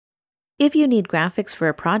If you need graphics for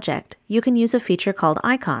a project, you can use a feature called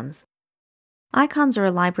Icons. Icons are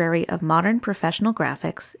a library of modern professional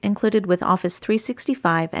graphics included with Office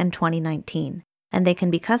 365 and 2019, and they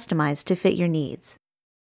can be customized to fit your needs.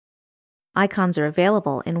 Icons are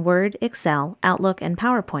available in Word, Excel, Outlook, and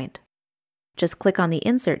PowerPoint. Just click on the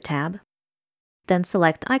Insert tab, then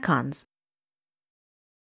select Icons.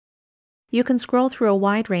 You can scroll through a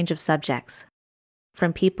wide range of subjects,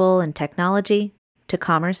 from people and technology to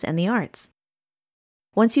commerce and the arts.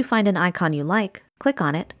 Once you find an icon you like, click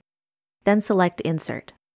on it, then select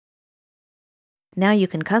Insert. Now you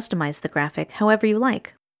can customize the graphic however you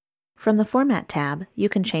like. From the Format tab, you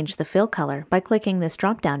can change the fill color by clicking this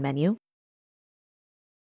drop-down menu,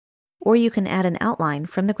 or you can add an outline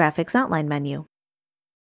from the Graphics Outline menu.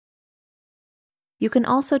 You can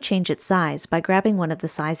also change its size by grabbing one of the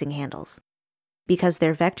sizing handles. Because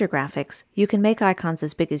they're vector graphics, you can make icons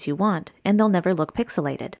as big as you want, and they'll never look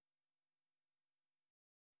pixelated.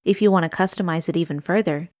 If you want to customize it even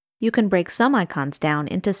further, you can break some icons down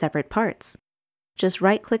into separate parts. Just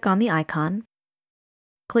right-click on the icon,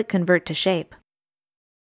 click Convert to Shape,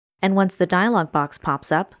 and once the dialog box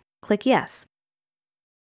pops up, click Yes.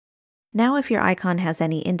 Now if your icon has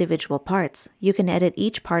any individual parts, you can edit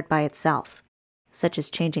each part by itself, such as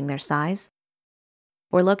changing their size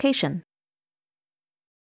or location.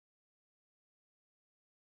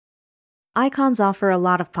 Icons offer a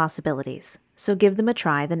lot of possibilities, so give them a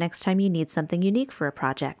try the next time you need something unique for a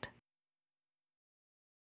project.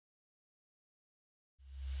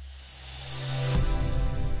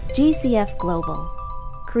 GCF Global,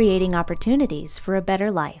 creating opportunities for a better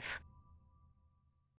life.